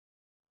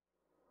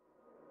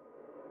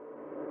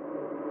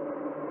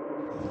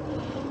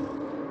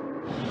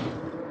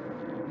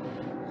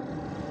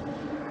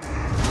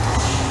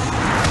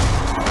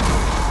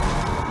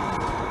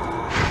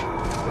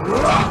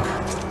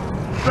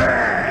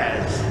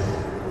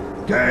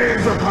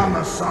Gaze upon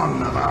the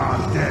son of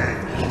our dead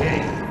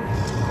king.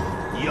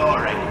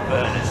 Iorek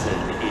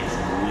Byrnison is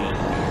weak.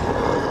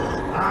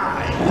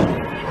 I,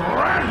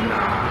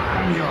 Ragnar,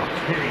 am your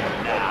king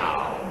now.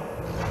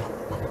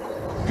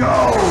 Go,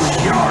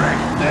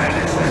 Iorek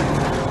Byrnison.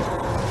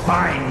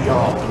 Find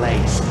your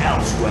place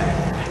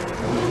elsewhere,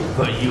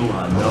 for you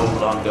are no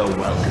longer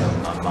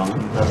welcome among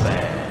the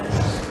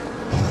bears.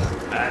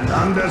 And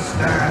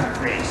understand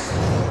this.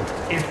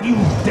 If you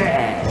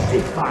dare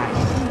defy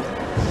me,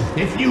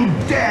 if you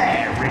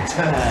dare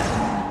return,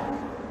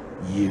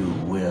 you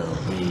will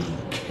be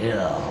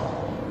killed.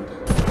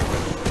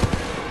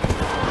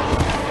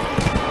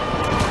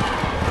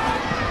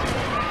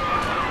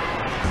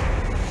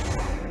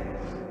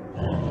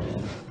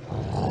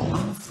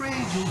 I'm afraid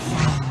you'll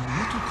find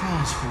little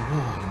cause for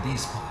war in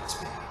these parts,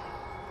 Bear.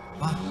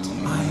 But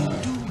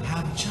I do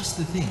have just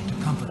the thing to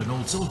comfort an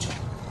old soldier.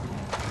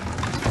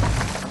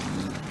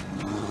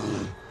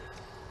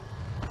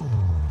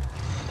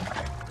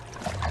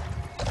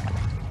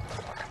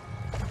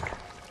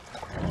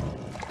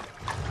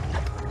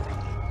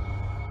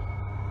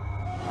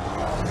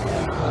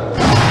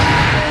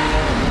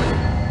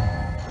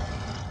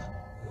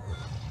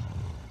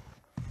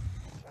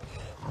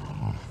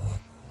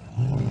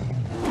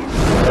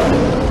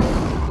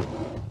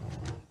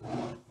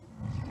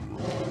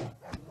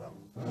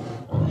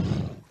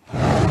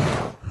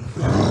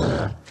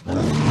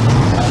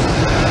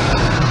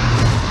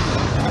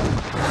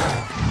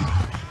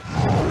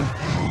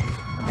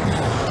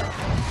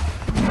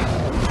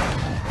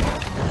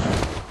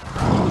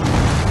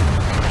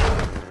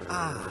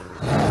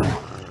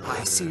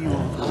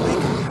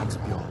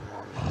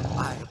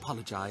 I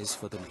apologize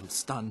for the little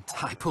stunt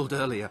I pulled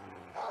earlier,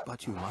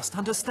 but you must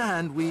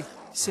understand we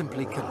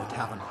simply cannot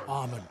have an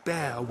armored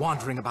bear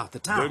wandering about the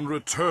town. Then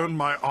return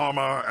my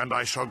armor, and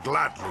I shall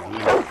gladly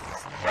leave.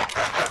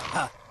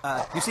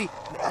 You see,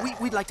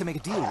 we'd like to make a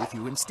deal with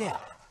you instead.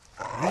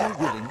 We're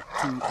willing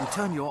to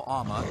return your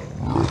armor.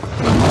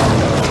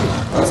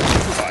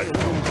 I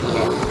will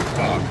not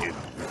bargain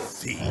with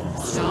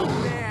thieves.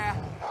 Down there!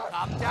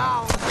 Come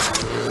down!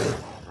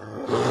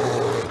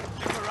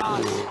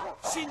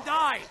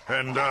 Shindai!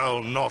 And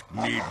I'll not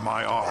need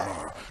my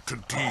armor to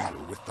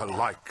deal with the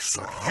likes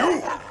of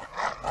you!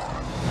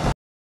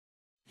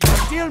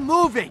 He's still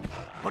moving,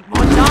 but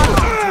more down.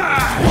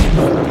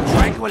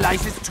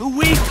 Tranquilizer's too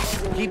weak.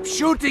 Keep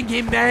shooting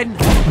him, then.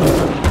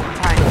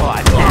 Time for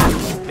a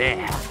nap,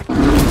 bear.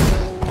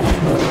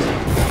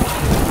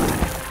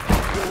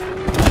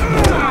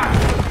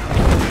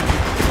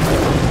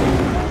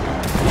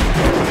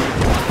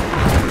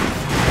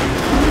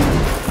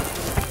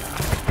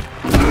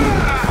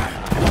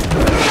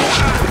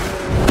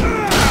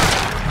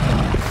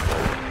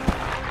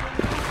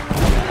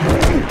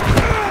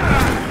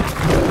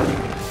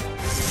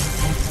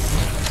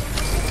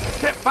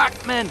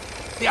 Back, men!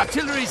 The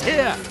artillery's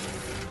here!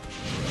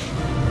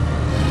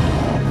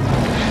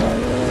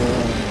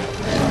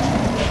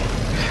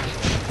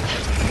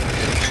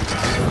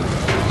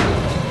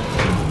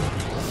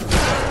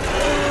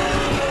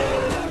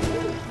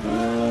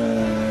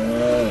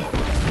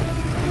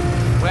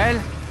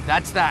 Well,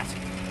 that's that.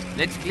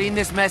 Let's clean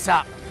this mess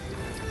up.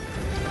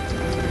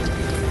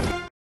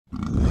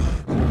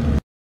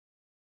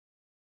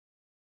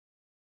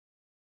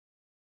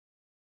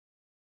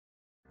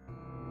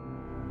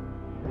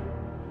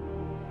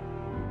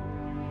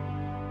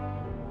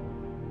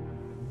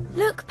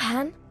 Look,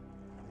 Pan.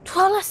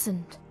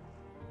 Trollesund.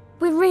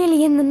 We're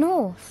really in the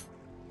north.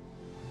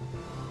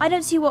 I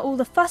don't see what all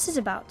the fuss is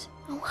about.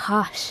 Oh,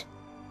 hush.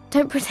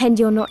 Don't pretend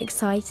you're not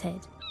excited.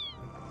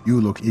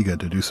 You look eager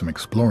to do some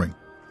exploring.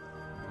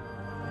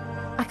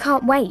 I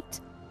can't wait.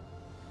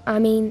 I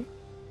mean,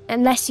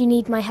 unless you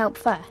need my help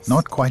first.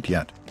 Not quite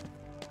yet.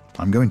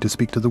 I'm going to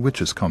speak to the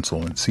Witches'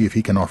 Consul and see if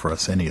he can offer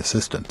us any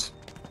assistance.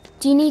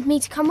 Do you need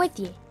me to come with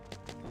you?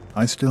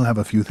 I still have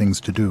a few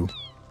things to do,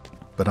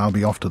 but I'll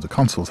be off to the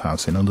Consul's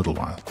house in a little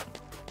while.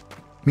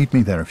 Meet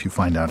me there if you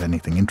find out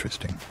anything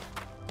interesting.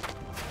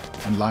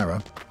 And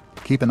Lyra,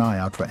 keep an eye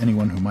out for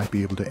anyone who might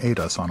be able to aid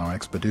us on our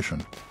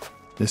expedition.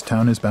 This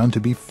town is bound to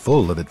be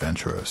full of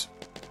adventurers.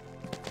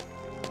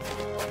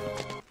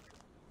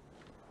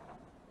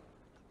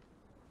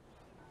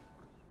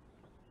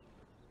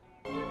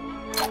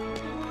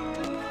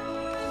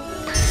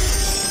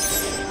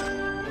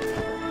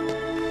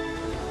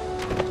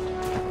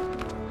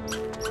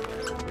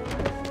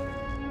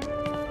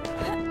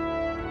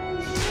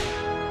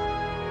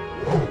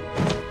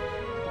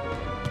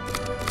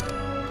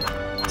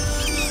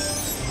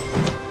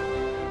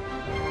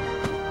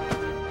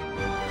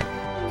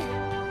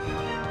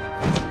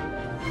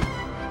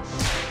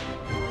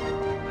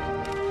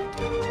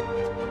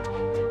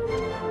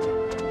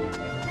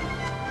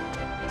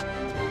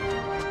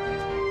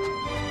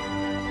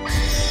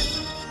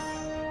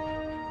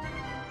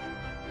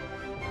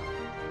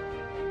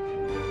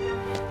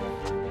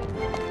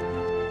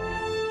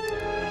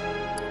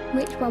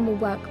 Which one will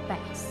work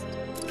best?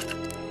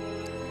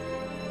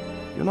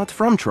 You're not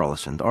from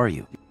Trollesund, are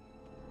you?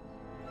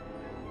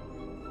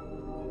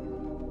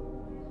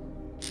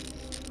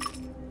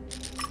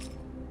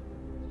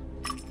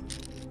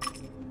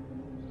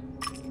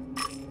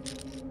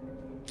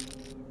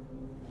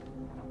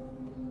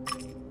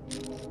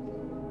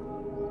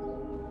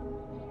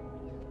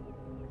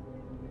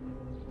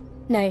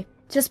 No,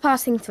 just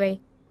passing through.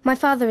 My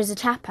father is a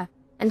tapper,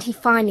 and he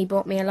finally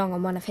brought me along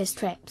on one of his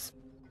trips.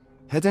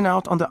 Heading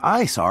out on the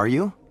ice, are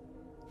you?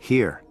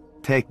 Here,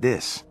 take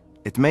this.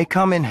 It may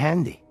come in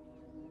handy.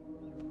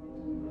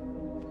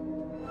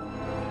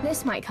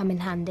 This might come in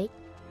handy.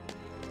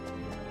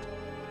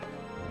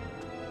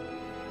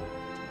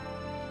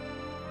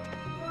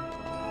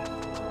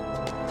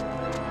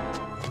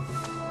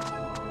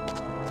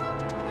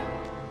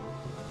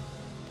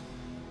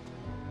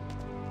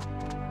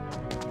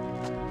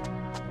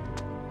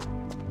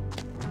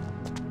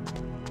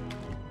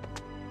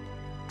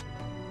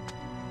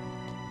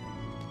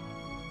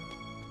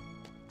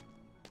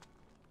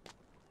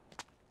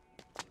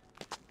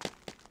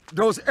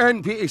 Those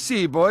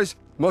NPC boys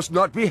must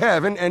not be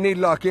having any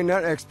luck in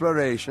their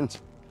explorations.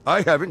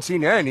 I haven't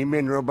seen any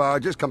mineral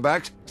barges come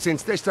back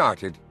since they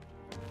started.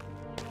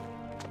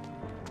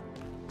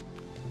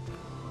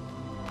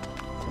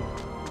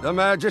 The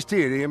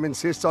Magisterium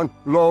insists on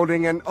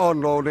loading and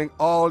unloading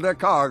all their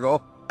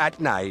cargo at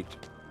night.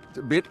 It's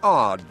a bit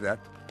odd, that.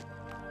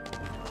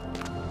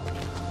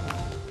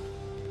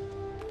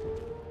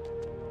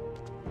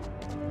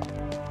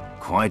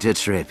 Quite a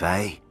trip,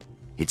 eh?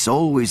 It's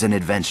always an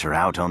adventure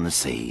out on the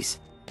seas.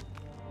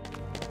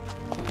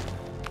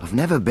 I've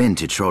never been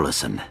to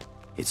Trollesund.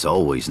 It's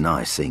always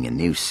nice seeing a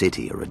new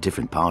city or a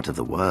different part of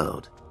the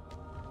world.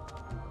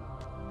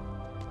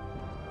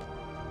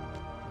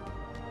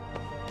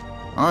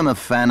 I'm a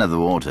fan of the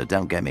water,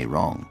 don't get me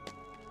wrong.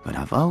 But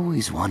I've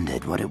always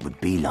wondered what it would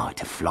be like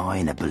to fly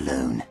in a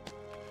balloon.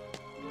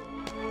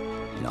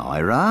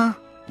 Lyra,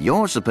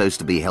 you're supposed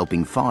to be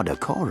helping Father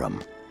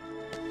Coram.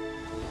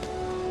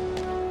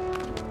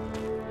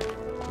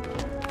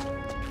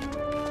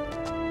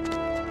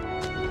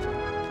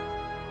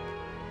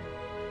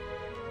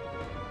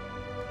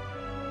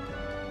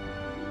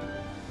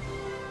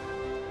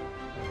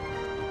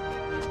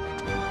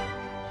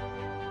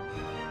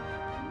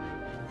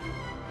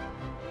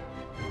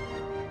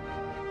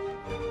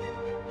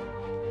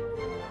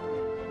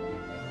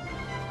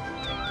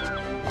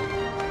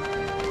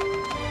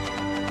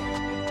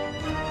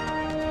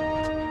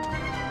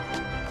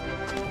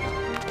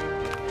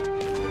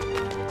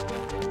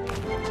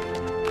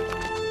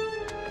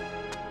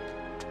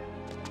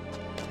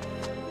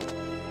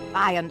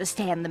 I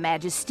understand the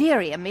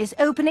Magisterium is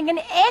opening an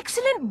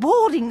excellent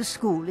boarding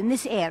school in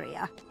this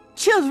area.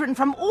 Children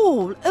from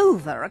all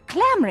over are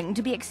clamoring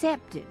to be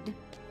accepted.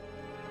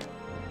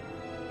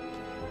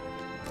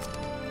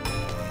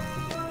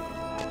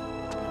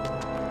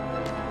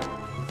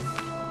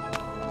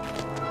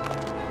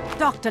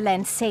 Dr.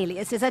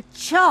 Lansalius is a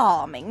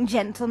charming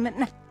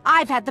gentleman.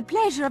 I've had the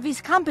pleasure of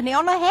his company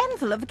on a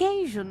handful of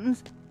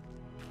occasions.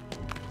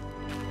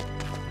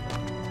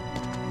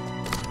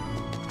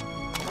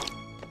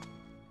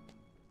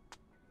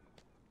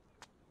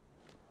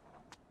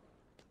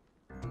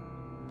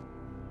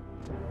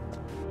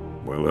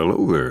 Well,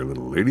 hello there,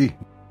 little lady.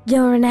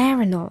 You're an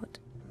aeronaut,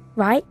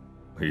 right?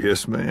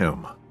 Yes,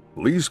 ma'am.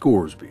 Lee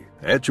Scoresby,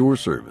 at your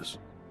service.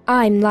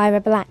 I'm Lyra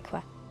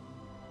Blackwell.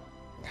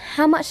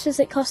 How much does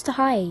it cost to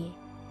hire you?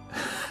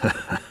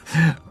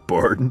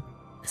 Pardon?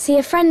 See,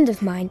 a friend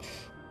of mine,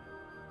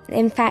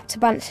 in fact a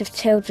bunch of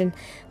children,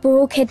 were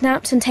all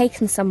kidnapped and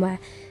taken somewhere,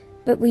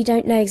 but we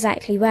don't know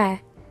exactly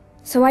where.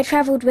 So I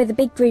travelled with a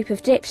big group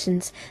of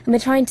Gyptians, and we're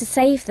trying to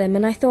save them,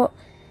 and I thought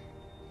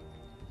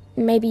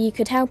maybe you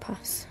could help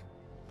us.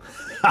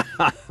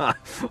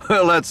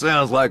 Well, that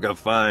sounds like a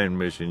fine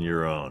mission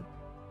you're on.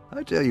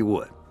 I tell you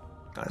what,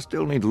 I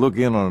still need to look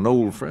in on an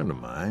old friend of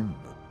mine,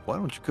 but why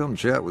don't you come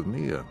chat with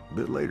me a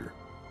bit later?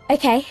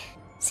 Okay.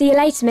 See you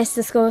later,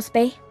 Mr.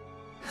 Scoresby.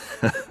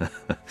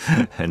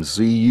 And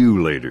see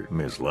you later,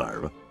 Miss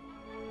Lyra.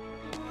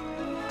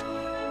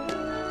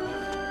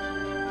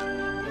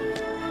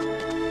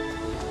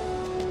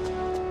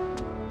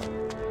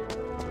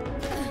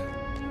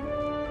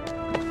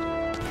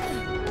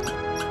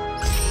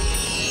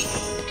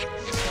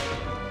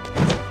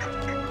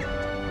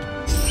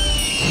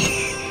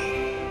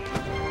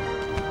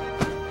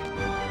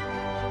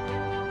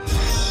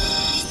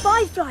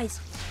 Flies!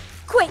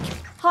 Quick,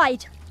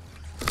 hide!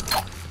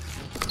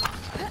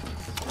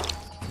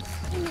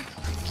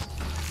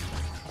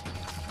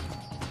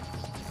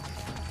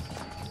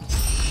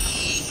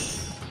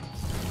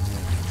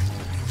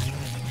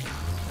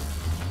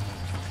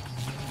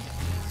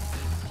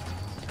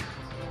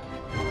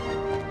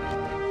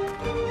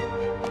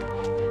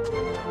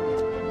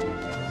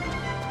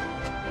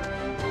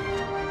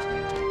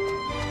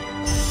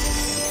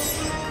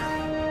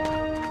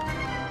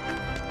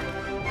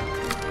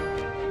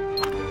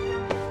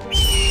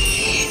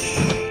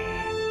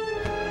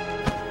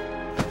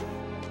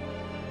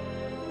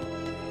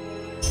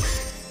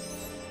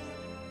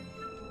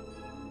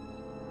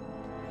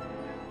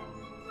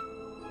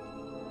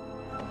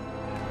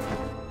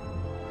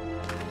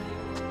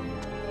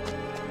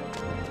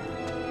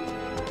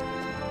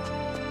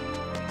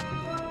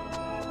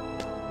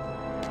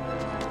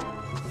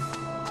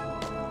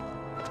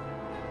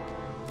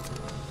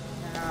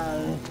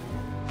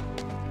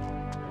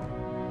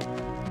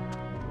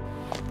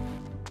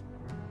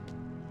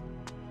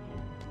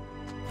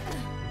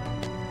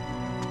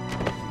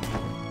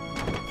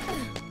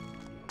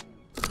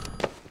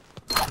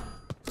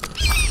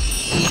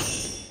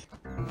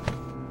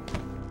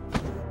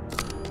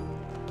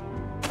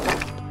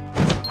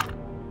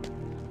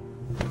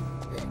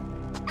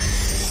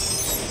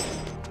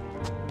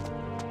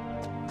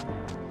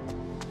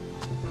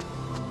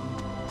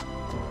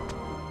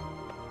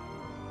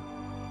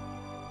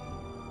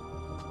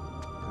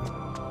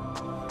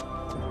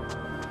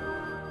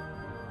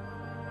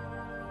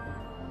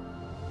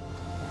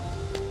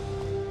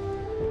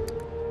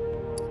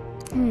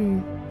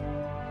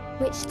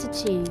 Which to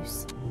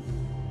choose?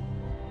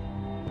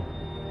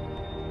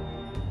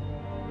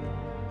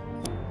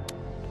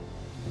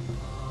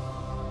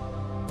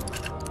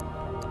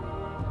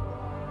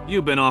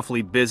 You've been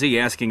awfully busy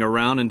asking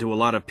around into a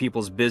lot of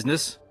people's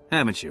business,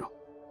 haven't you?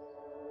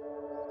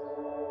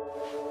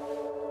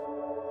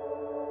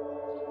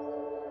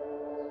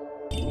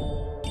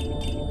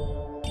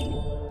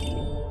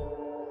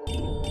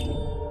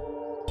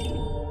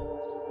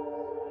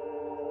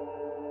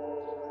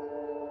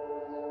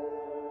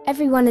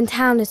 Everyone in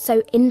town is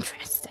so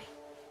interesting.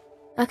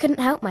 I couldn't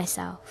help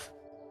myself.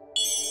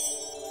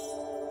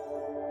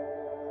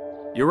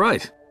 You're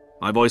right.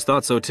 I've always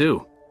thought so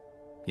too.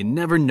 You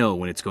never know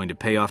when it's going to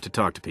pay off to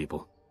talk to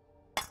people.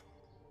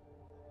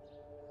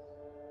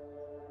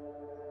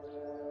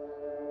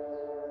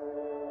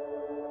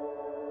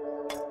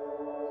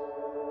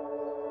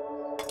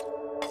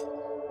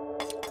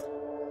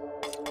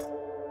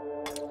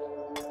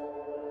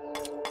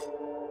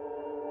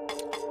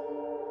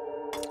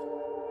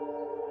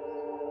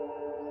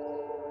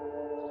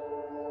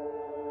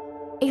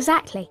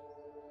 Exactly.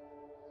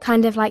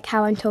 Kind of like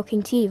how I'm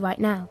talking to you right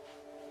now.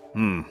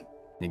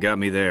 You got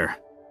me there.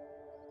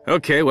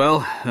 Okay, well,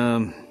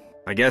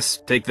 I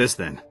guess take this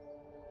then.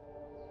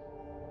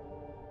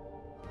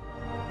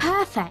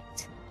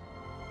 Perfect.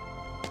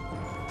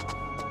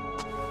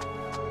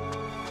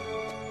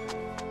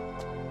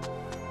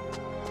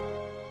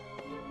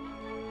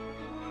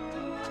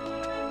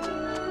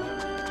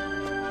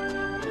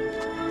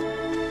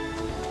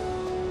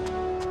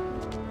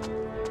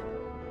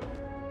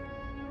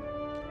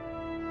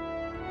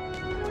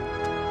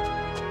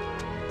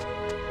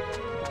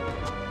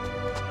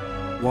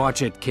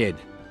 Watch it, kid,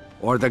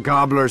 or the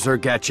gobblers will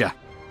get ya.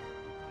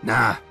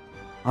 Nah,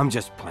 I'm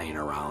just playing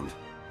around.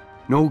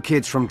 No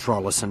kids from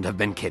Trollesund have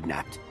been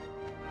kidnapped.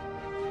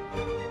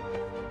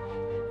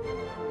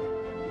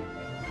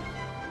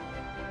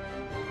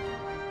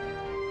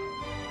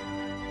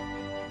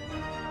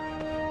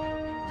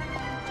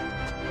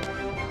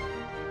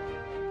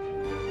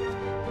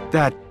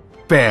 That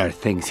bear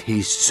thinks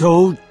he's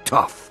so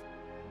tough.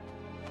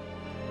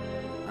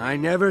 I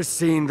never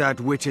seen that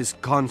witch's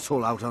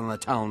consul out on the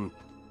town.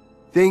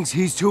 Thinks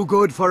he's too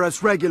good for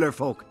us regular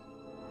folk.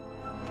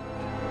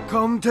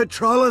 Come to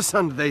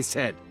Trollesund, they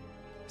said.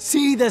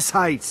 See the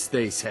sights,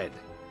 they said.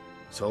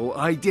 So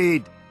I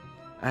did.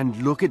 And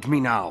look at me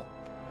now.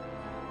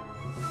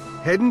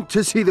 Heading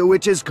to see the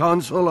witch's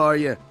consul, are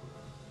you?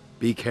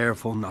 Be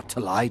careful not to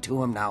lie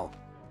to him now.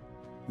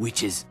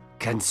 Witches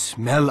can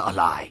smell a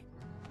lie.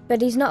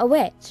 But he's not a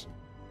witch.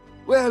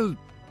 Well,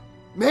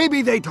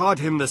 maybe they taught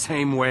him the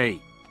same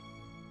way.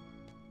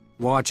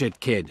 Watch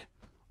it, kid,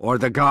 or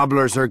the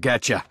gobblers will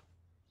get ya.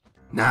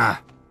 Nah.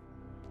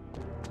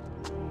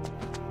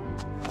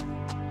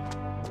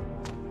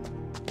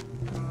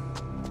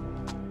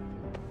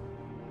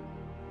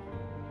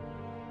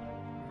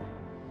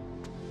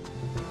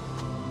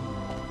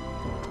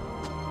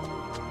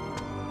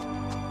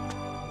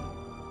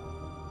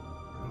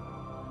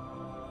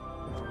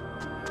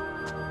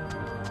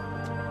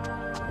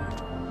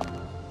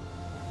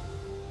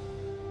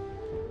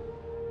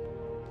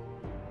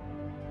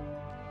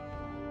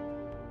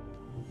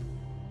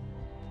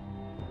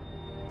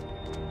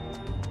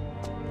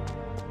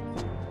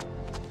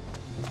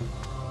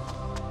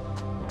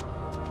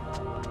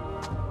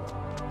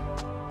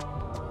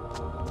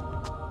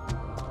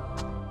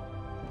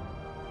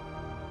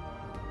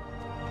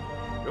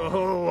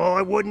 Oh,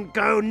 I wouldn't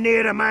go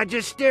near the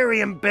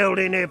Magisterium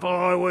building if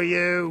I were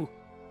you.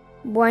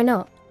 Why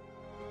not?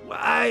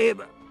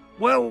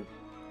 Well,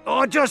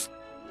 I just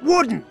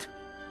wouldn't.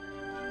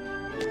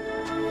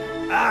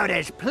 Oh,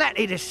 there's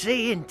plenty to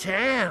see in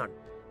town.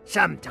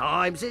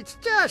 Sometimes it's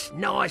just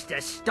nice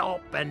to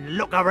stop and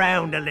look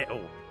around a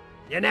little.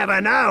 You never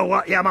know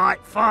what you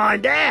might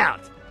find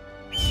out.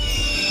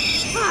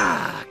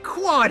 Ah,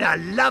 quite a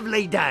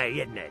lovely day,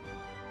 isn't it?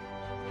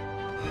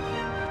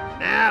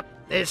 Now,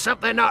 there's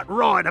something not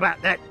right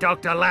about that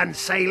Dr.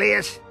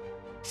 Lansalius.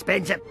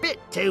 Spends a bit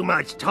too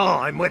much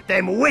time with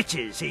them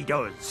witches, he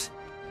does.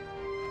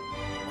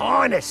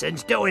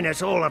 Ineson's doing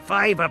us all a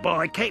favour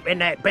by keeping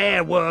that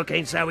bear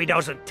working so he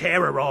doesn't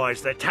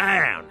terrorise the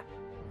town.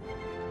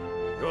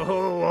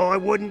 Oh, I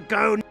wouldn't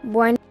go...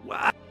 Why?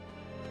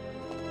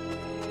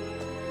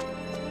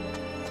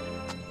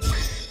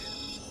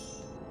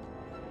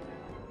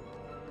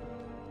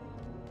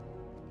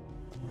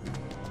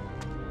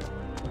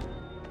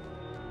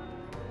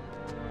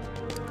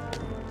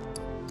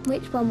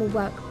 Which one will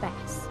work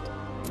best?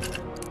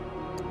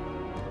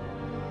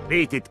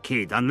 Beat it,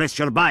 kid, unless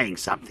you're buying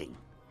something,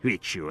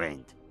 which you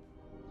ain't.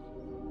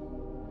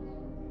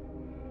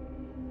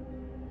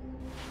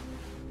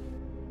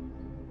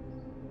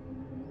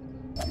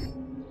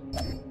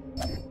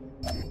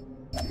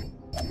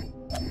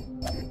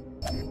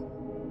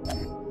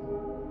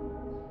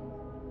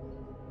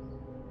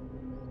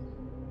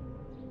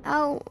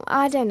 Oh,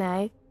 I don't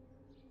know.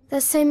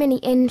 There's so many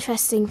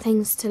interesting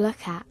things to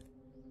look at.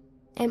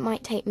 It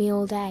might take me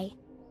all day.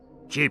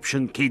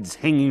 Gyptian kids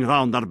hanging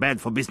around are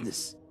bad for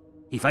business.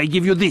 If I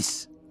give you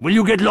this, Will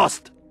you get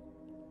lost?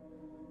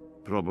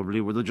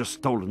 Probably would have just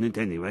stolen it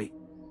anyway.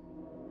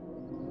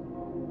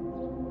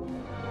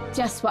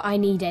 Just what I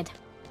needed.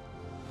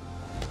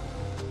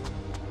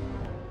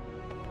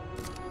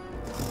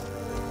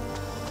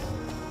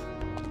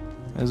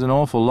 There's an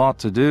awful lot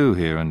to do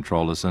here in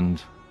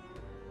Trollesund,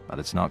 but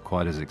it's not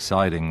quite as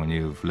exciting when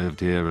you've lived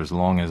here as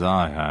long as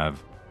I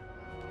have.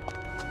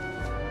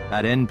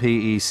 That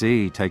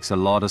NPEC takes a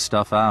lot of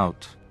stuff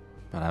out,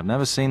 but I've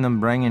never seen them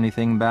bring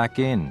anything back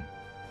in.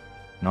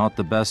 Not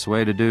the best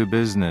way to do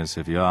business,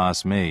 if you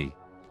ask me.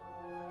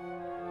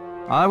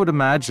 I would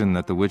imagine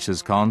that the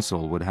Witch's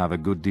Consul would have a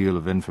good deal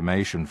of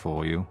information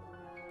for you,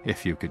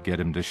 if you could get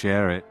him to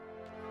share it.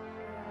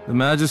 The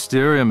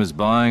Magisterium is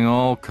buying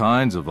all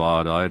kinds of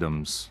odd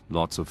items.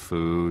 Lots of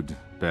food,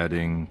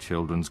 bedding,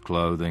 children's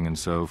clothing, and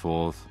so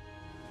forth.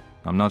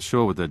 I'm not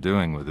sure what they're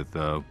doing with it,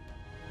 though.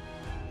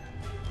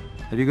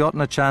 Have you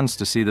gotten a chance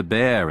to see the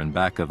bear in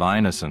back of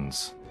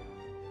Byrson's?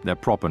 Their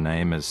proper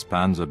name is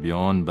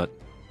Panzerbjorn, but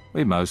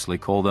we mostly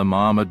call them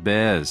armored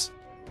bears.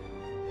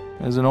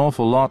 There's an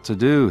awful lot to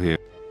do here.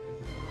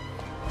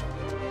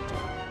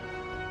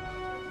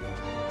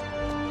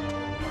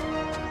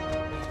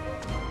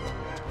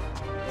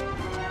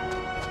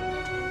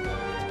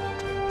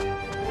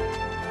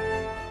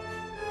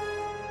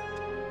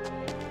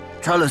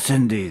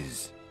 Trollesund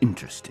is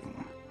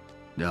interesting.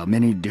 There are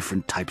many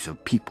different types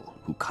of people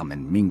who come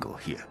and mingle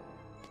here.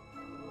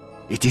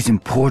 It is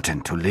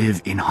important to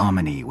live in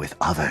harmony with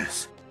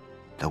others.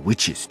 The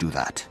witches do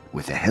that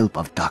with the help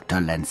of Dr.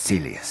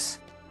 Lancelius.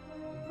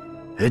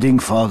 Heading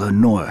farther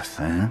north,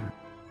 eh?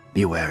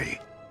 Be wary.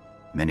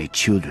 Many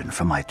children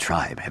from my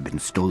tribe have been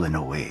stolen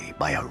away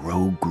by a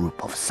rogue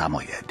group of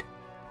Samoyed.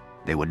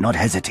 They would not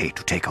hesitate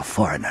to take a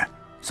foreigner,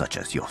 such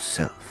as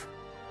yourself.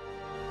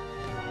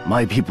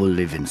 My people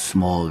live in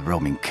small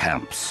roaming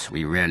camps.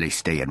 We rarely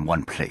stay in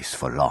one place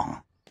for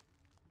long.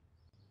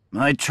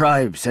 My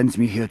tribe sends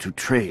me here to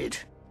trade.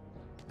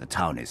 The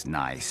town is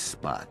nice,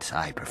 but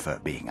I prefer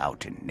being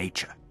out in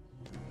nature.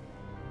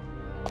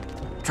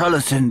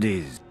 Trollesund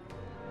is...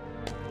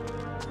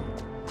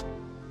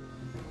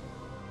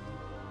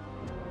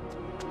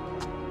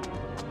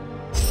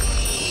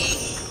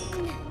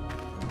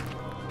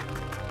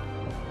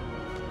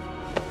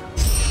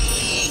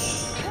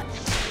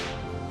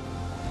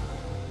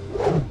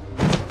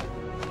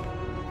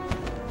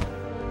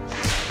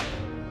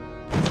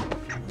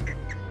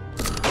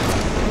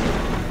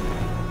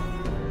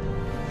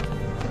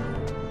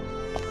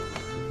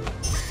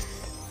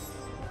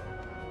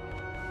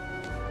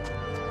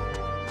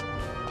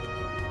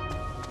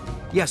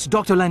 Yes,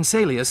 Dr.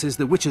 Lancelius is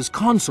the Witch's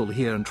Consul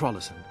here in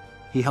Trollesund.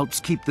 He helps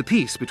keep the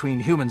peace between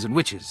humans and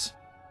witches.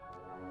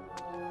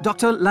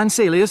 Dr.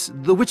 Lancelius,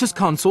 the Witch's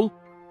Consul,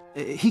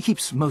 he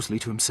keeps mostly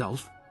to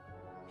himself.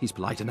 He's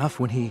polite enough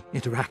when he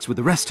interacts with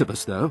the rest of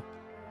us, though.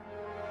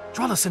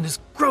 Trollesund is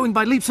growing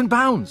by leaps and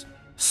bounds.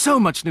 So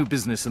much new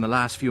business in the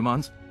last few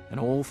months, and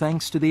all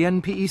thanks to the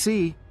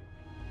NPEC.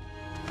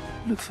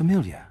 Look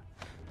familiar.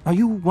 Are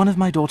you one of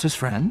my daughter's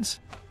friends?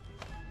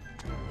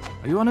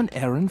 Are you on an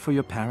errand for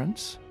your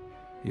parents?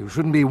 You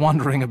shouldn't be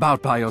wandering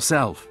about by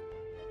yourself.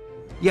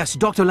 Yes,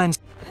 Dr. Lance...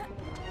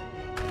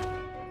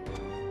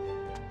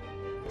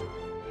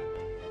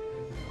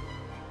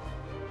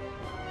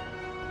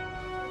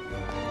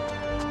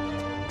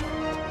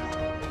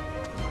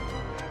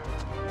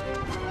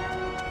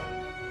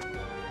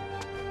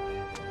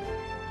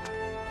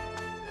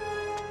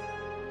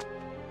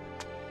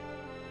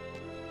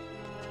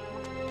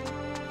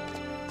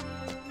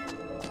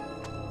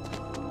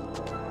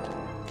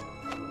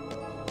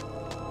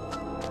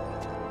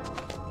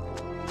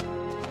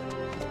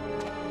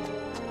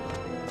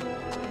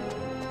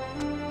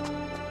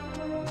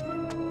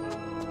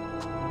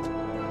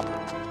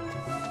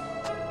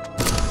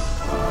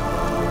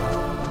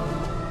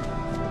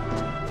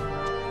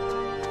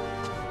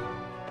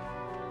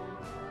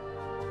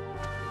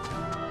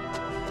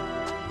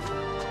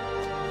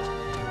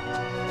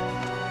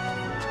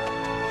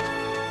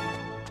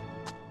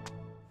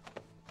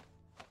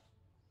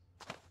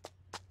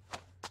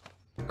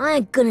 I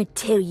ain't gonna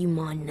tell you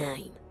my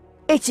name.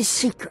 It's a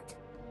secret.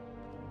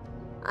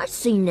 I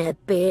seen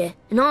that bear,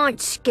 and I ain't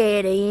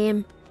scared of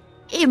him.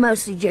 He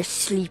mostly just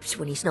sleeps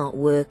when he's not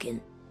working.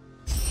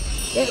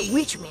 That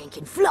witch man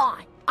can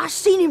fly. I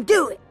seen him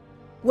do it.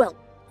 Well,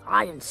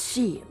 I didn't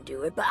see him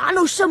do it, but I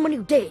know someone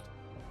who did.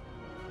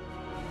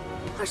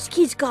 Us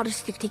kids gotta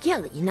stick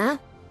together, you know?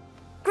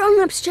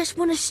 Grown-ups just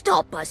want to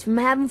stop us from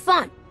having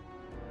fun.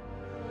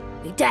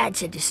 My dad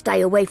said to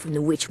stay away from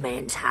the witch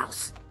man's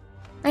house.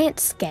 I ain't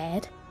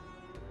scared.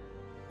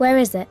 Where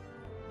is it?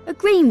 A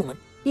green one,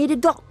 near the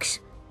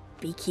docks.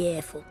 Be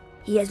careful,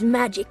 he has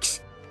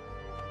magics.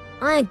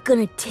 I ain't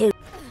gonna tell.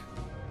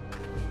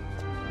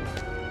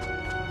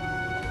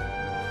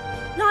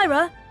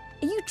 Lyra,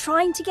 are you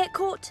trying to get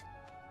caught?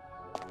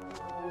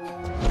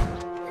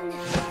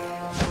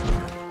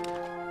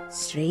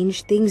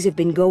 Strange things have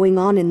been going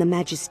on in the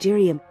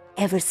Magisterium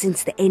ever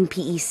since the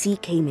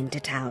NPEC came into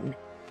town.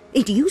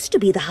 It used to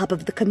be the hub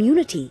of the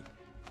community,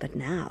 but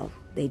now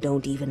They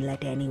don't even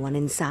let anyone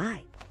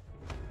inside.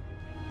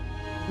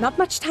 Not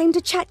much time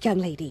to chat, young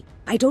lady.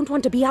 I don't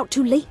want to be out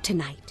too late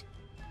tonight.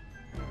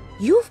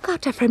 You've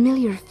got a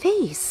familiar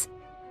face.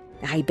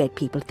 I bet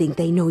people think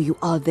they know you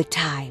all the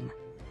time.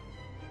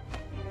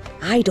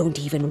 I don't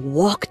even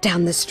walk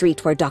down the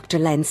street where Dr.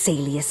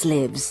 Lansalius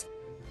lives.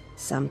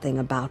 Something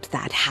about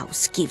that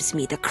house gives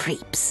me the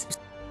creeps.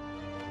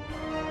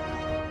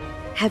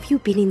 Have you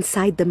been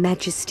inside the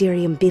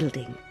Magisterium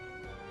building?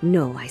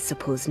 No, I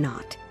suppose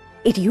not.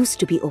 It used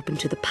to be open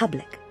to the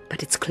public,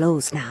 but it's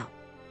closed now.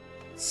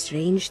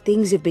 Strange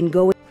things have been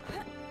going...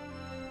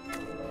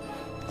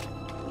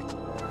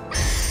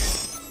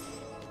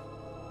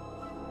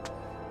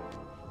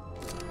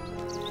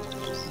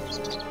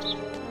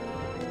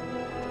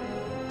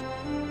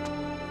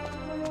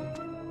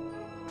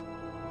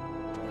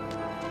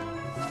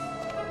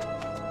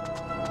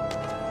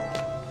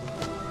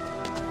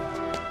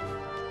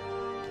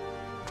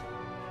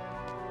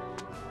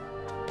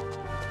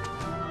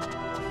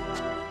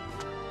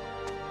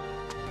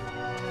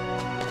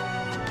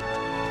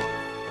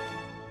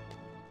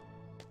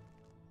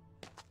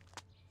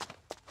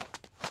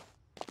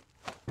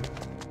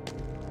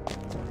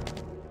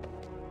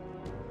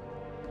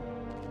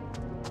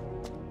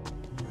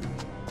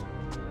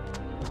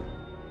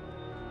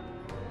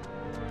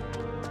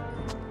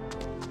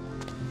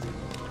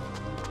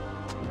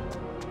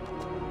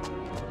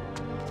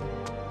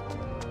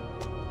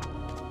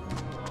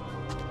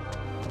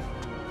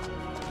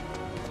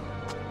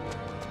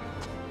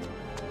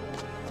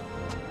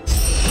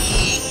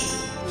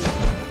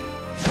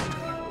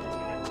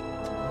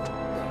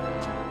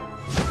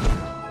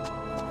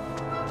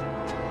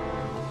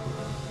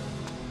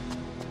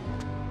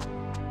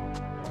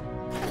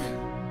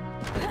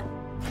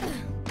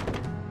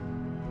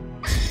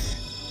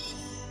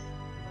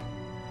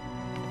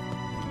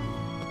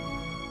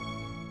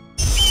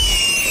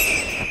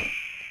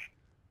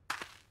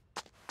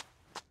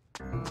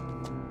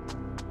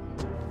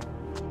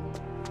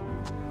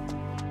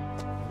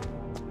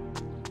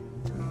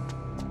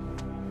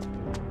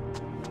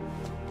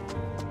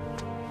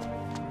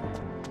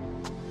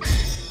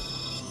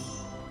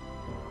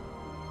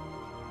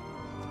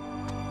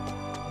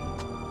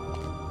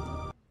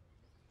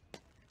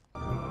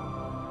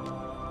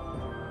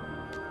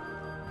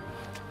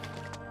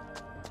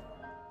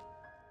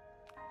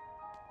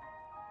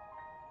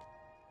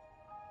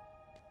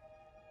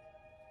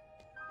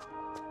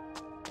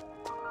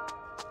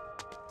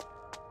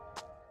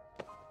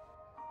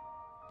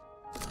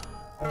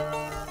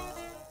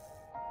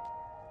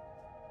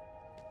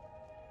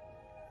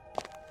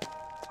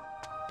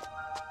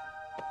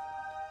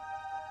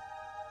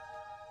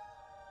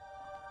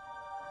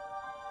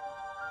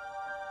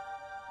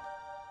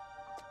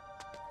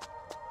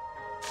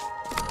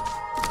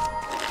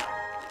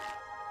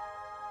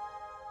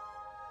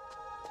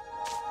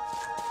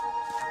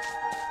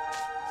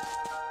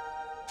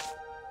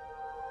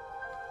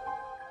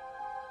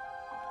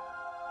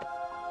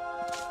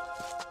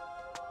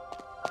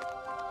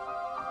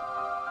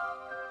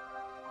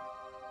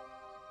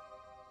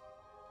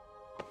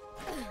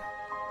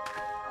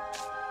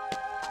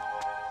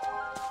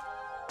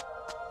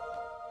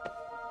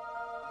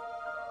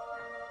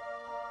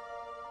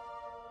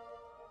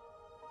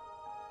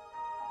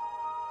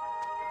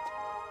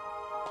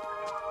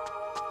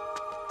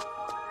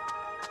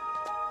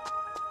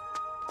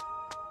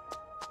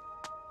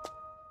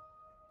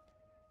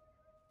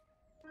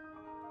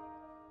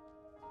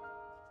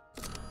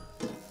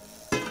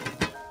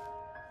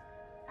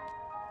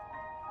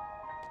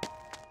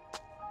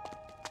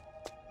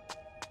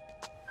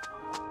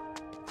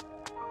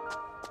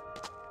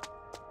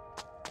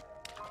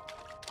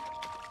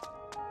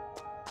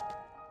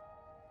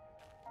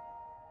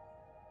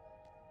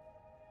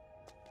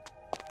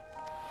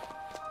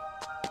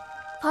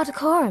 Father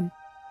Coram,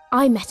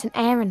 I met an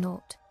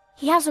aeronaut.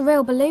 He has a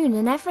real balloon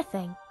and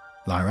everything.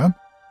 Lyra,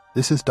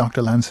 this is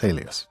Dr.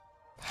 Lansalius.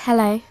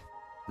 Hello.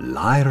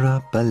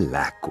 Lyra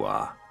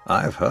Belacqua.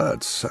 I've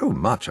heard so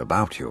much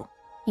about you.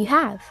 You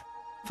have?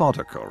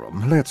 Father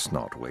Coram, let's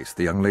not waste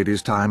the young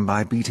lady's time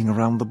by beating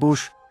around the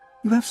bush.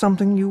 You have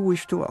something you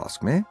wish to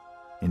ask me?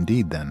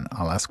 Indeed, then,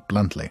 I'll ask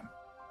bluntly.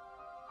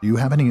 Do you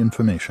have any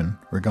information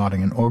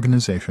regarding an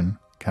organization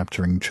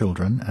capturing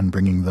children and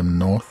bringing them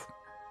north?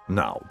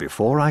 Now,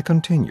 before I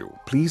continue,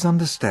 please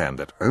understand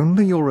that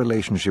only your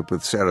relationship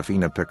with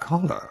Serafina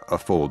Piccola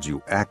affords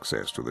you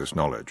access to this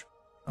knowledge.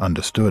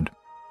 Understood.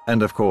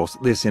 And of course,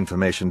 this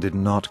information did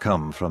not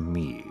come from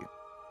me.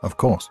 Of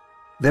course.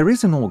 There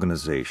is an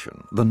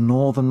organization, the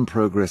Northern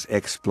Progress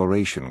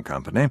Exploration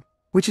Company,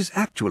 which is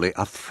actually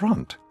a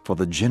front for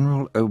the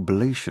General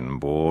Oblation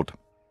Board.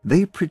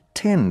 They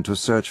pretend to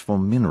search for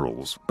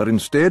minerals, but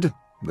instead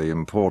they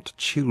import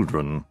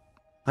children.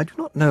 I do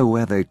not know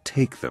where they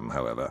take them,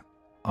 however.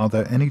 Are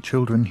there any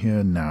children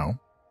here now?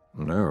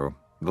 No.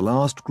 The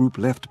last group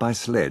left by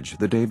sledge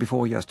the day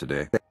before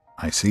yesterday.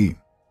 I see.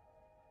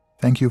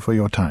 Thank you for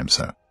your time,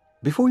 sir.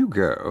 Before you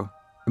go,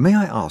 may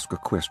I ask a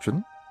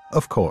question?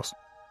 Of course.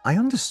 I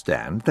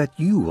understand that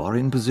you are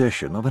in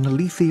possession of an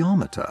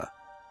alethiometer.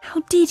 How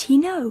did he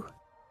know?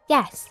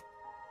 Yes.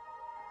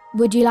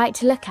 Would you like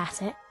to look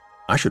at it?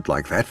 I should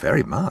like that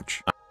very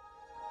much.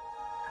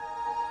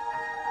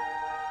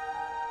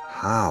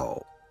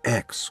 How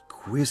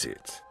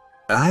exquisite.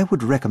 I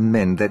would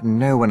recommend that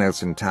no one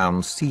else in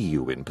town see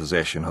you in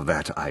possession of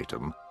that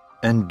item.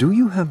 And do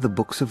you have the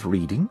books of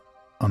reading?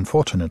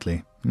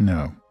 Unfortunately,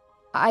 no.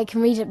 I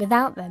can read it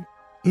without them.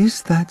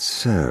 Is that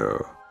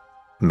so?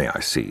 May I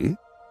see?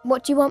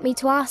 What do you want me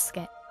to ask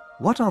it?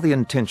 What are the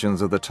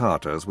intentions of the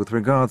Tartars with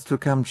regards to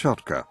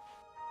Kamchatka?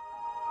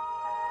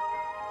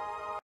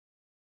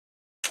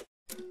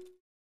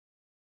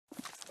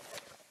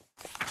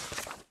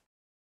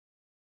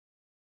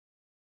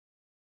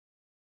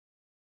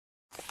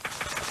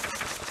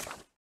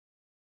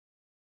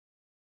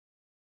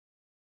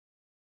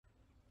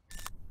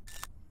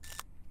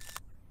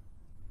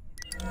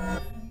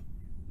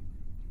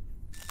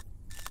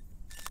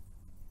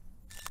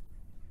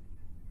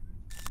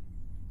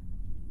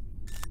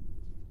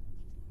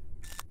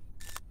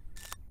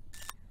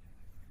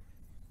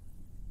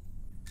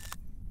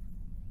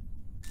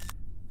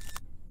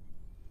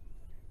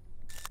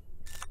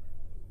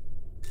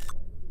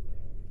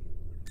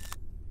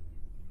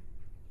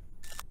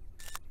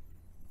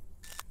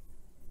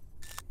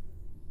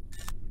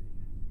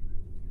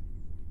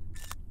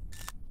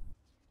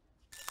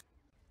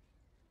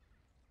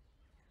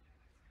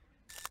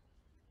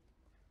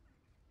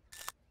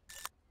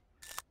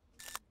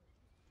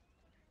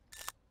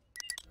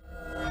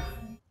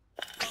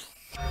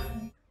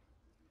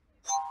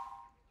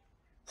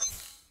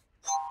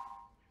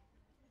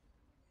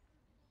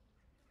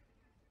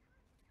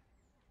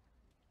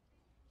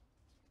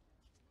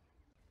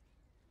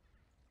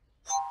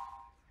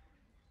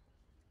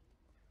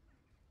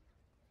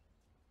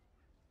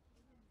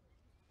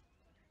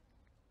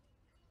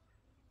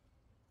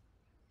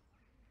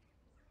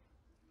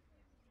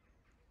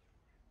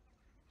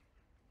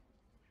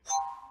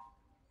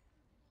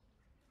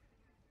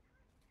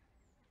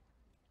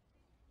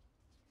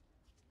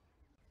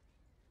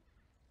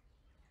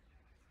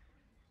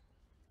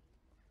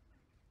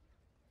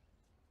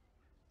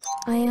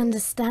 I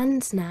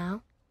understand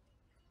now.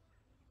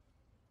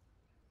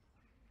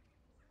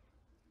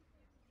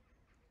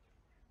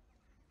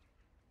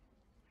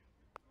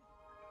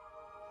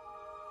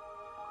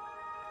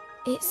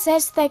 It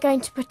says they're going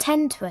to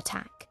pretend to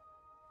attack,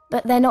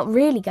 but they're not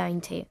really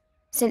going to,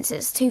 since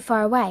it's too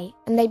far away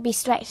and they'd be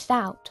stretched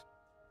out.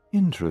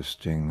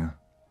 Interesting.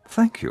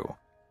 Thank you.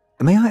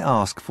 May I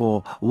ask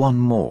for one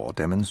more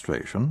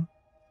demonstration?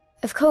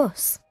 Of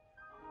course.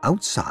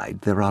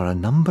 Outside there are a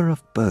number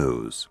of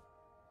bows.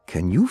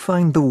 Can you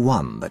find the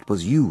one that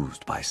was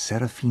used by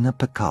Serafina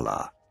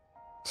Piccola?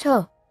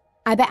 Sure.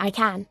 I bet I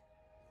can.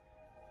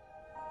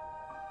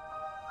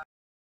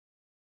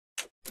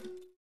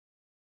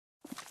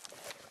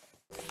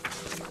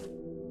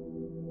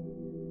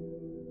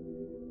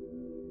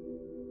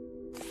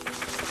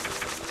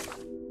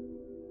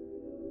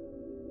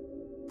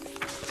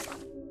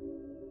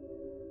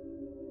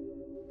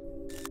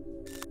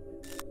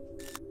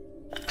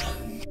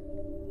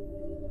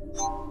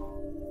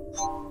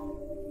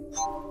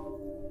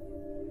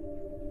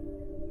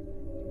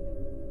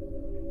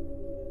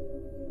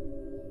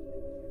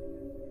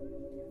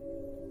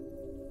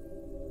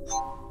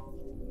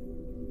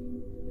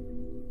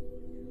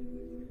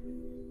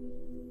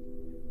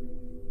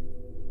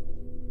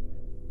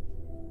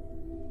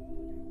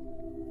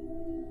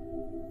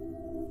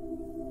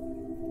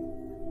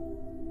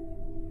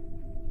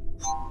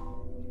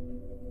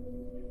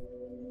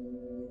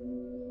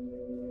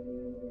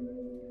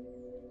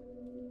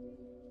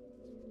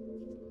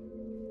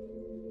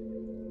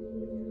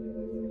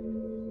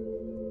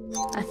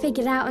 I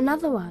figured out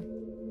another one.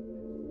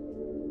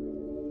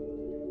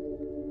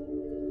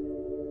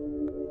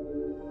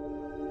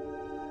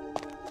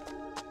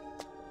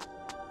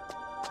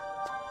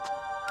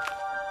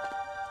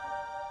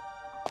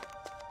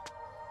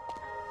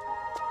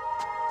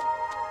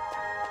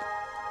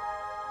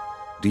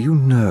 Do you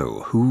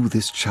know who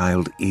this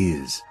child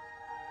is?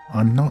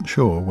 I'm not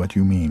sure what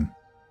you mean.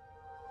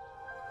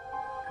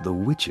 The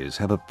witches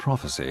have a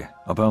prophecy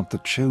about the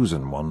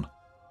Chosen One.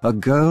 A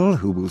girl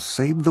who will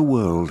save the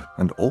world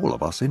and all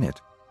of us in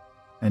it.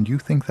 And you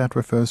think that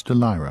refers to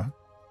Lyra?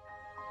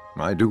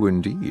 I do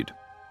indeed.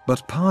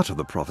 But part of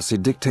the prophecy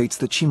dictates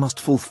that she must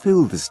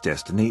fulfill this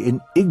destiny in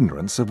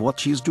ignorance of what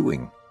she is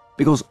doing,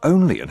 because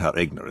only in her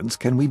ignorance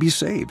can we be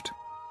saved.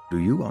 Do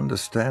you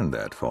understand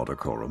that, Father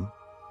Coram?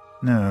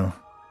 No,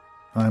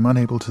 I'm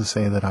unable to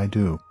say that I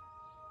do.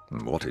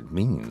 What it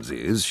means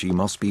is she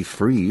must be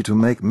free to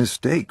make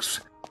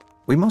mistakes.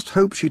 We must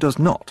hope she does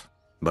not,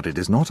 but it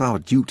is not our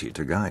duty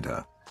to guide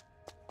her.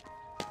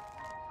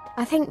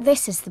 I think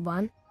this is the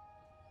one.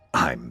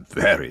 I'm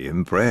very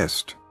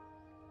impressed.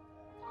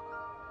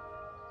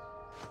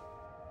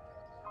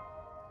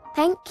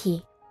 Thank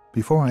you.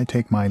 Before I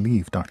take my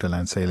leave, Dr.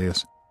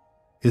 Lanselius,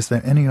 is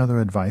there any other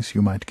advice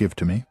you might give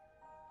to me?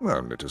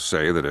 Only to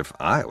say that if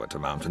I were to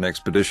mount an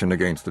expedition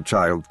against the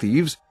child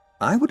thieves,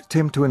 I would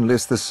attempt to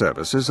enlist the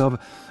services of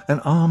an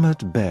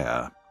armored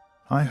bear.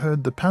 I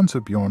heard the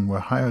Panzerbjorn were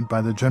hired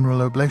by the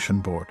General Oblation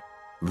Board.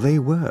 They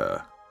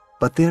were,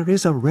 but there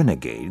is a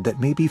renegade that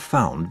may be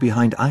found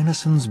behind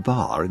Einarsson's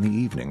bar in the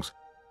evenings.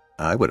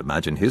 I would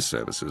imagine his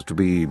services to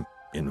be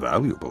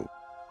invaluable.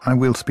 I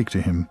will speak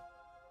to him.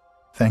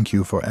 Thank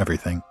you for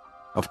everything.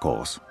 Of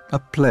course. A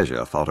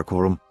pleasure,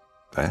 Thotocorum.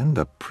 And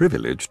a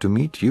privilege to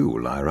meet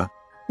you, Lyra.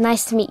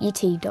 Nice to meet you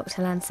too,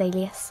 Dr.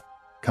 Lansalius.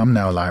 Come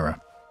now, Lyra.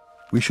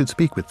 We should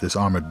speak with this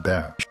armored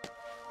bear.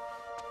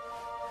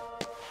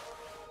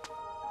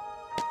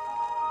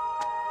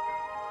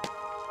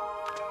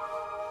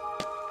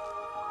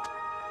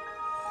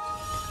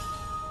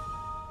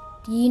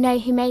 Do you know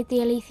who made the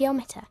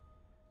alethiometer?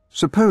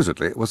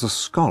 Supposedly it was a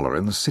scholar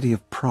in the city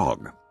of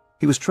Prague.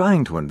 He was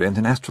trying to invent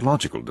an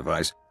astrological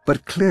device,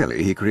 but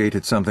clearly he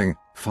created something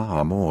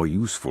far more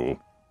useful.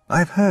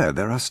 I've heard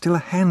there are still a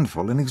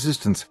handful in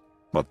existence,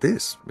 but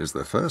this is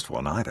the first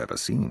one I've ever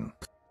seen.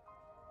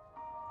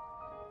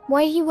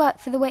 Why do you work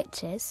for the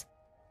witches?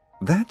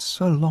 That's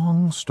a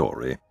long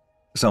story,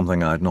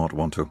 something I'd not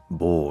want to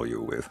bore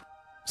you with.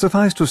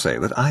 Suffice to say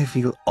that I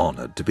feel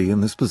honored to be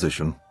in this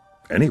position.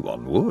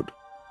 Anyone would.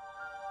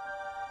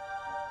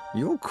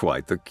 You're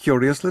quite the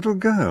curious little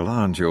girl,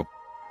 aren't you?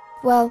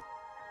 Well,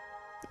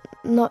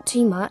 not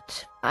too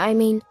much. I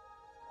mean,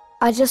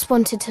 I just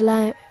wanted to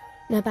learn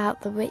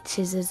about the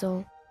witches is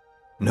all.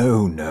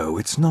 No,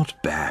 it's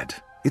not bad.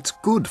 It's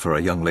good for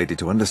a young lady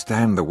to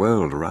understand the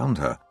world around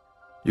her.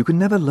 You can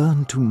never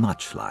learn too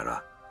much,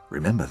 Lyra.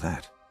 Remember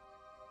that.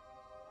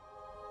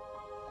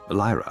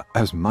 Lyra,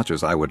 as much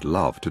as I would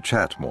love to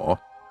chat more,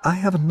 I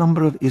have a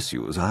number of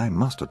issues I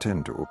must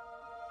attend to.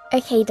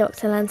 Okay,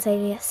 Dr.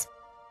 Lansalius.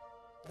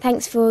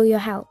 Thanks for all your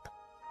help.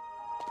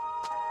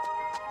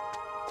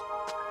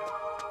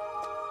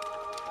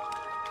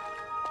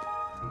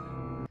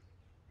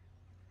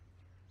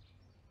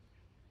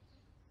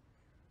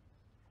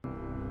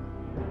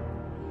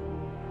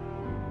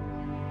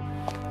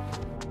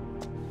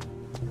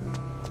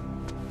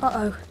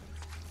 Uh-oh.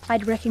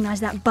 I'd recognize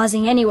that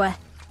buzzing anywhere.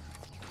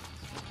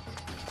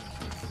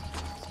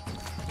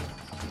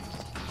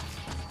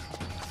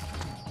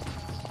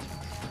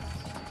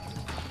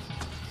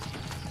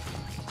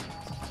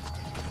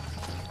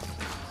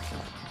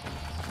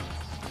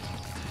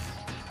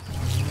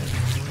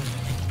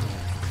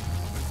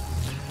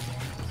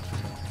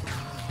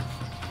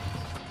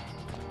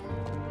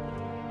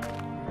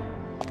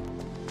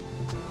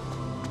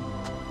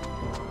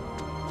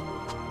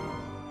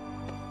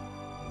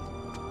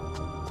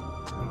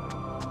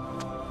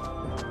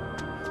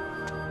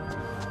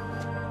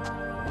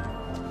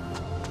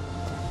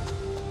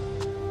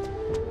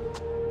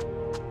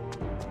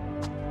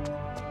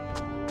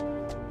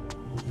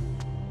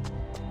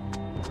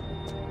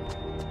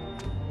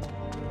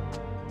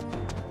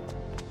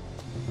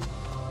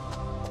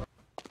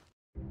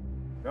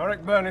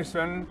 Iorek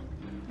Byrnison,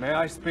 may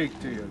I speak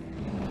to you?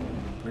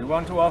 We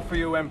want to offer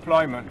you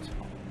employment.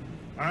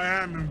 I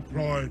am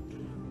employed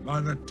by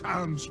the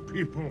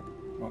townspeople.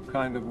 What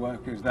kind of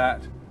work is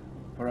that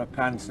for a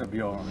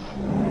Panzerbjorn?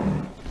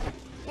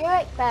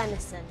 Iorek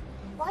Byrnison,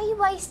 why are you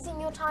wasting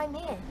your time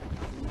here?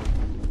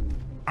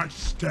 I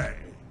stay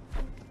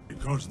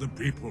because the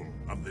people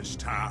of this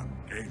town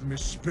gave me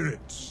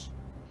spirits.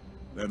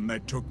 Then they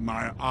took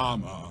my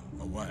armor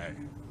away.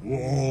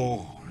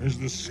 War is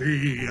the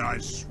sea I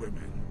swim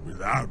in.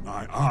 Without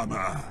my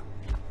armor,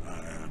 I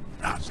am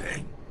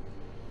nothing.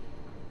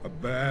 A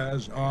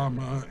bear's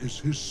armor is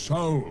his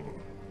soul,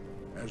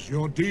 as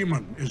your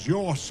demon is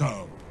your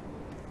soul.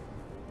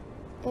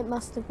 It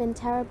must have been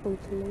terrible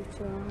to lose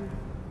your armor.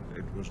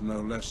 It was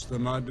no less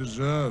than I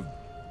deserved.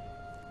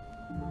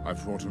 I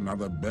fought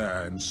another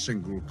bear in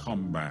single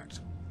combat,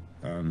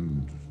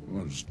 and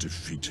was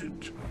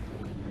defeated.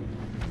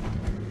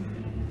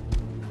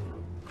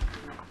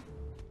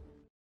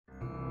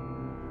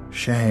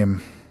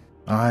 Shame.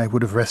 I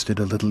would have rested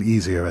a little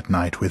easier at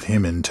night with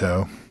him in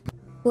tow.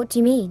 What do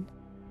you mean?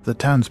 The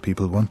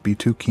townspeople won't be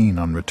too keen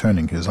on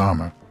returning his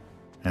armor,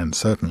 and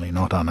certainly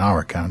not on our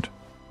account.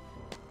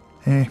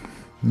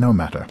 No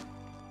matter.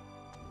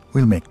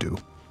 We'll make do.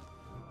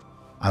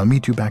 I'll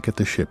meet you back at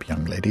the ship,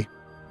 young lady.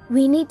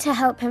 We need to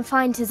help him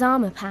find his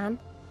armor, Pan.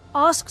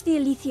 Ask the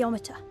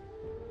alethiometer.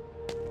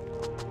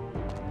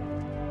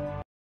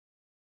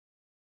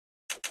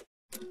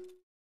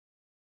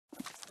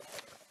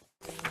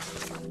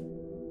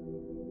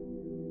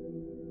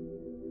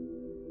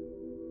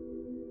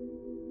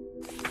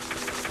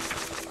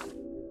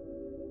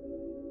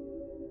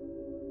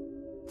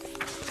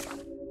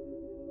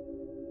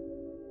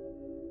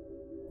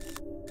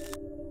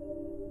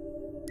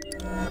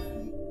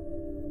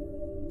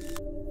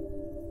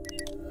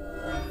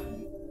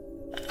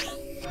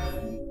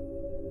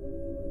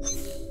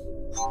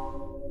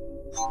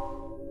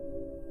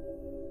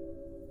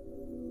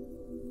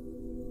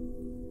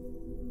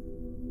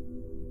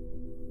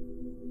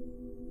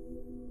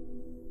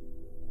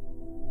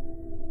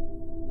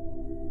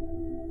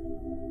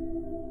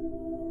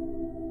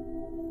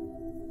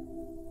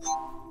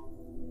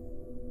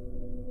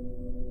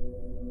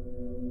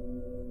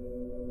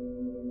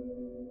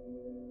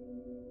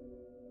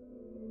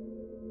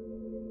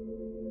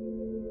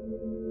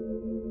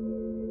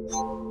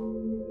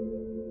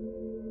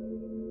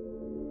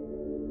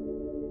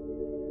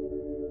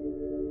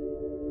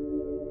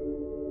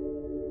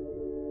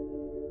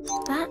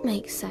 That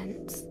makes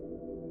sense.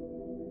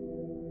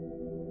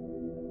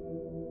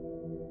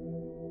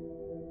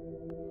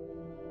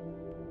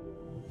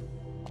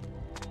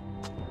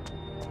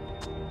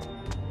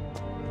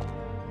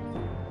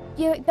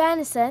 Iorek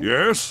Byrnison?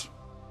 Yes?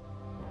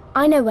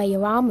 I know where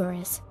your armour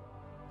is.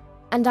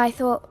 And I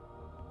thought,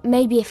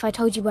 maybe if I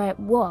told you where it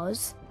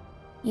was,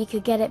 you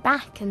could get it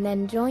back and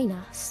then join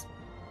us.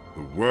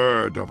 The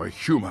word of a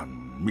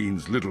human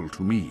means little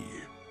to me.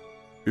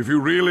 If you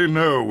really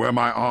know where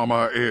my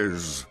armor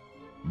is,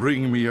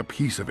 bring me a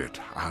piece of it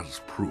as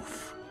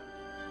proof.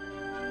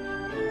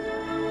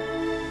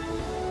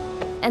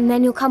 And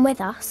then you'll come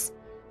with us?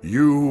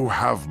 You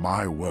have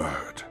my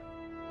word.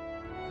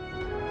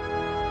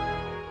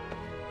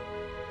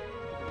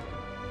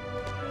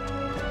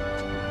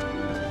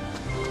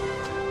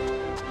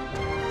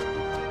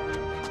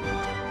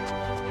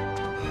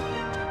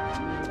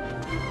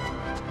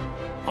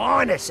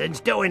 Byrson's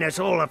doing us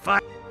all a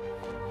favor.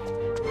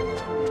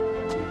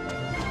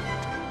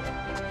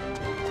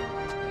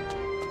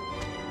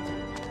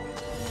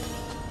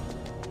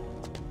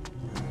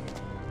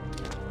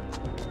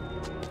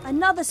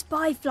 Another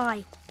spy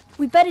fly.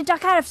 We better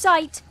duck out of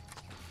sight.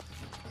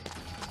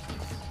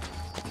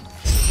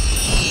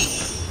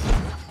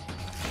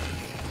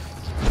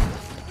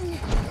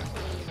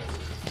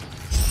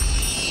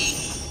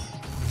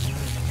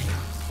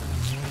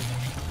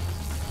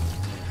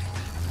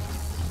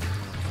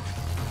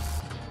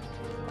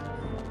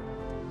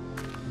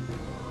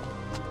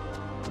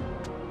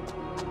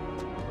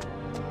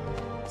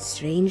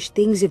 Strange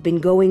things have been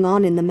going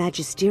on in the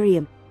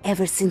Magisterium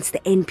ever since the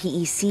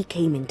NPEC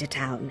came into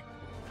town.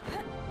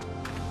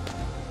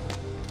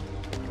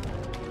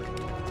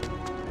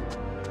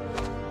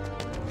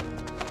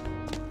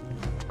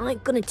 I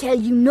ain't gonna tell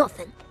you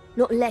nothing,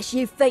 not unless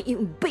you think you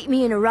can beat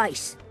me in a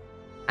race.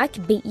 I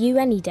could beat you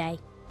any day.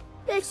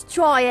 Let's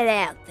try it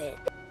out then.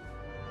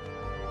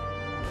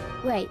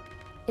 Wait,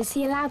 is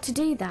he allowed to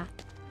do that?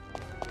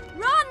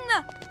 Run!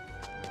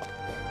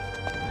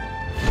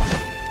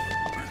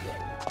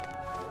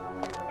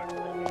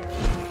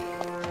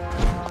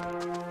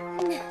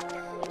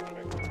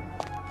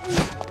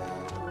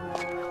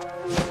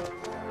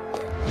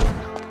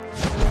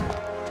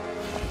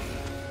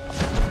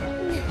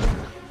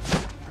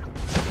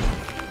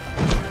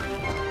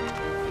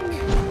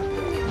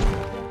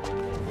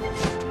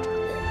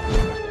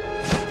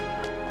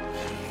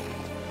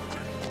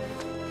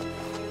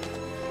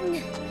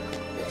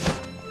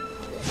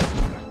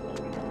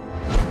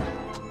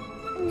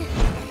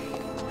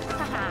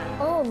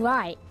 All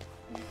right.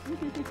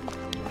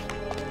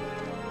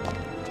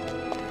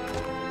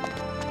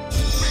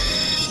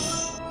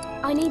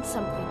 I need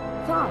something,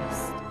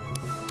 fast.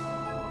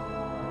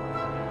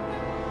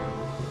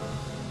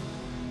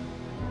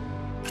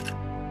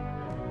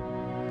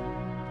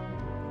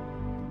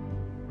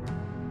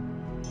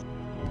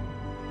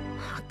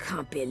 I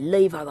can't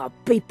believe I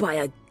got beat by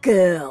a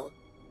girl.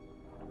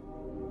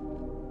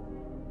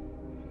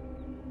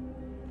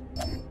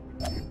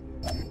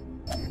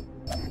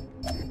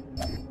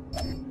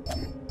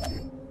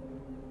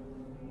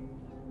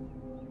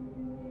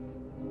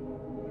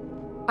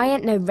 I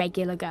ain't no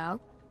regular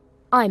girl.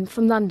 I'm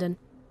from London.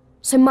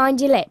 So mind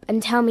your lip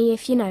and tell me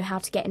if you know how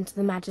to get into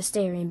the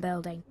Magisterium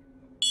building.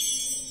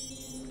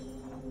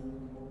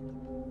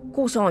 Of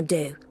course I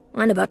do.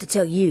 I ain't about to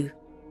tell you.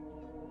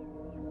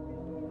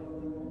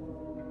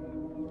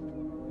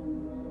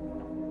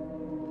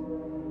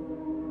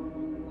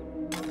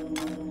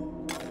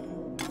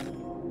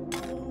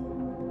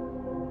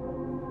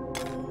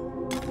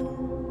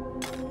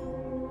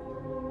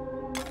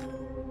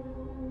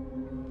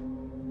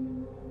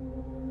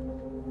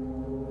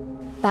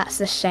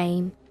 That's a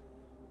shame.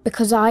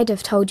 Because I'd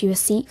have told you a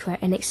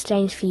secret in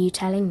exchange for you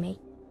telling me.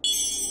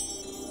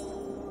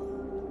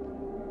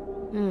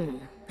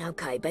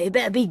 Okay, but it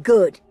better be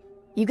good.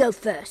 You go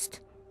first.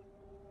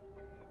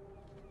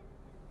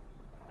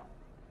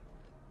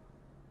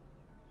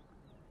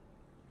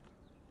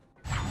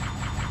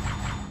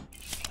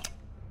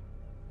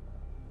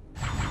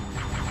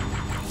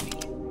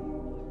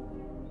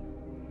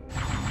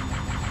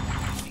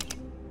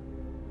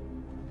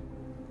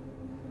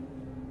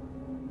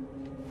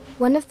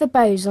 One of the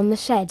bows on the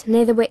shed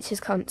near the Witch's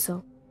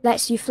Consul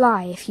lets you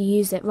fly if you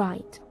use it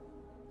right.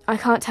 I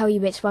can't tell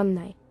you which one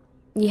though.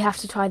 You have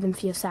to try them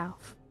for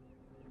yourself.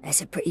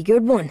 That's a pretty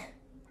good one.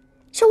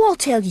 So I'll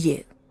tell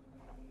you.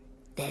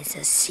 There's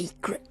a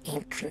secret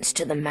entrance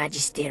to the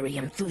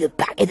Magisterium through the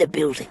back of the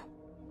building.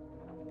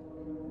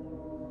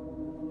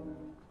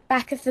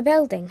 Back of the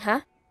building,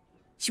 huh?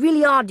 It's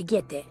really hard to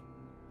get there.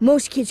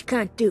 Most kids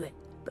can't do it,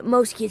 but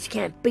most kids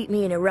can't beat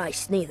me in a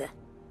race neither.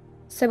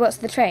 So what's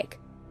the trick?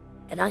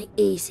 It ain't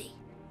easy.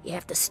 You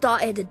have to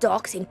start at the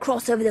docks and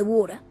cross over the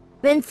water,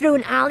 then through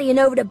an alley and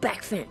over the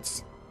back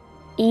fence.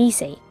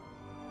 Easy?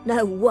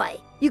 No way.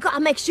 You gotta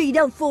make sure you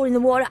don't fall in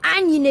the water,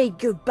 and you need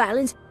good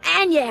balance,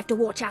 and you have to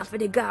watch out for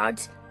the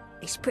guards.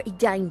 It's pretty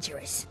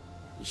dangerous.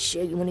 You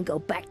sure you want to go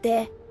back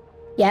there?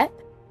 Yep.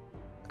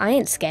 I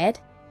ain't scared.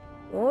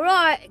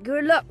 Alright,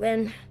 good luck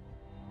then.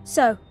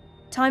 So,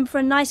 Time for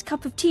a nice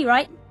cup of tea,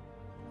 right?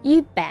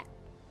 You bet.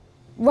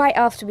 Right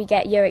after we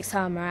get Iorek's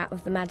armor out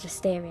of the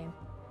Magisterium.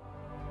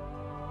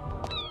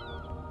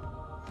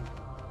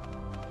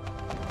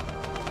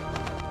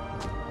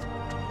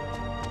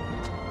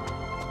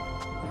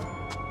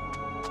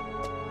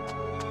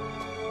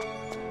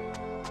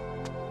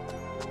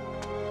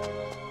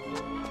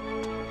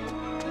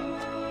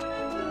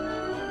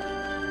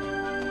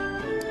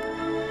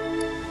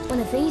 One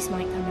of these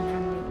might come in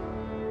handy.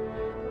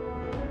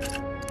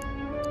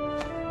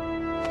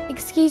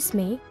 Excuse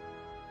me?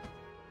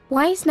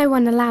 Why is no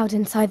one allowed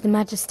inside the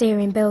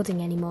Magisterium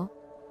building anymore?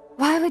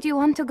 Why would you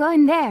want to go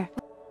in there?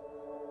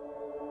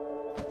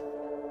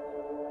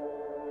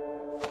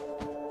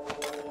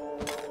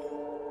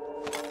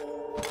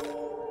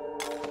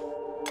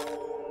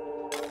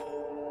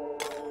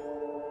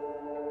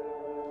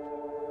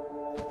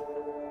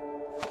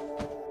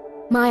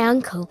 My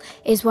uncle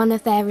is one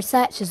of their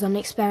researchers on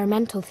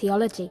experimental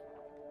theology.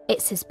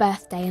 It's his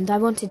birthday and I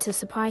wanted to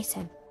surprise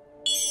him.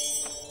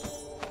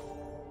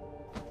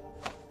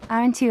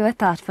 Aren't you a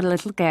thoughtful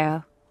little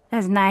girl?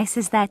 As nice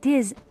as that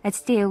is, I'd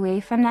stay away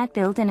from that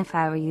building if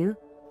I were you.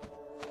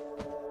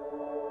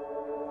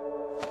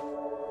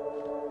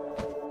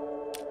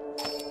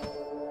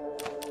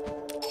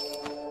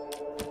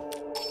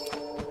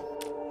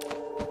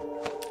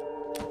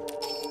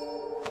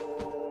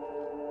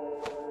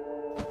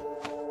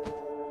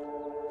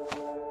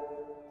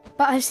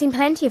 But I've seen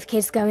plenty of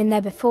kids go in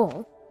there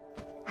before.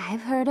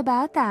 I've heard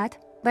about that,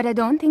 but I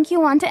don't think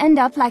you want to end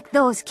up like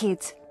those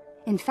kids.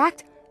 In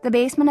fact, the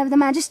basement of the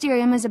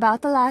Magisterium is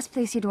about the last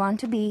place you'd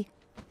want to be.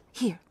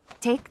 Here,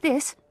 take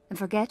this, and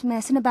forget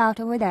messing about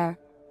over there.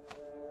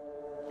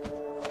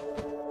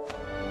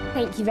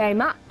 Thank you very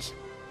much.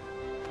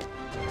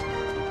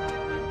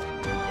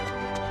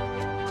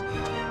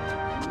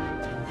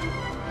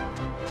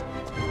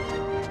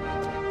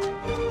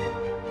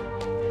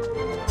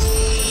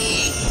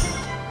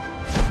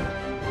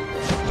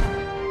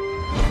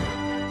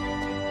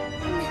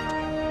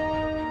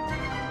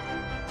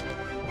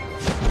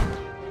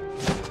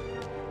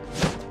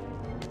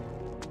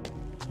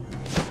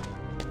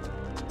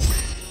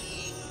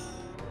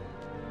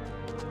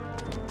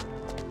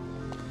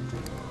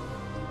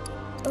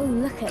 Oh,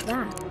 look at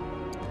that.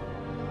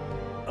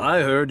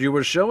 I heard you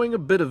were showing a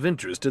bit of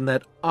interest in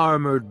that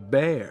armored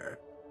bear.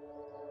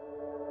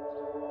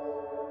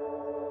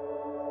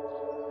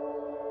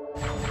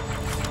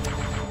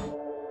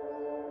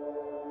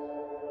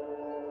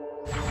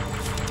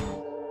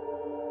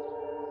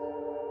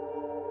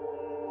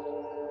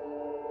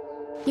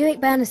 Iorek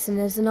Byrnison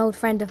is an old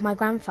friend of my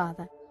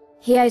grandfather.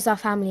 He owes our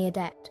family a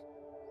debt.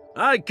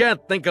 I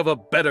can't think of a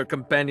better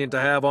companion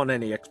to have on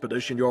any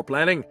expedition you're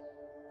planning.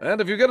 And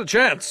if you get a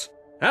chance,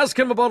 ask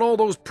him about all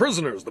those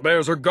prisoners the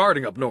bears are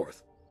guarding up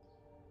north.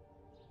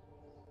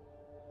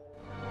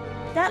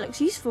 That looks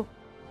useful.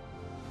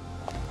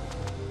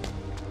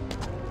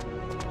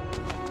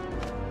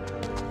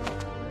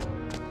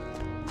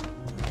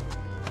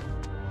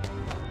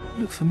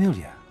 Look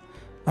familiar.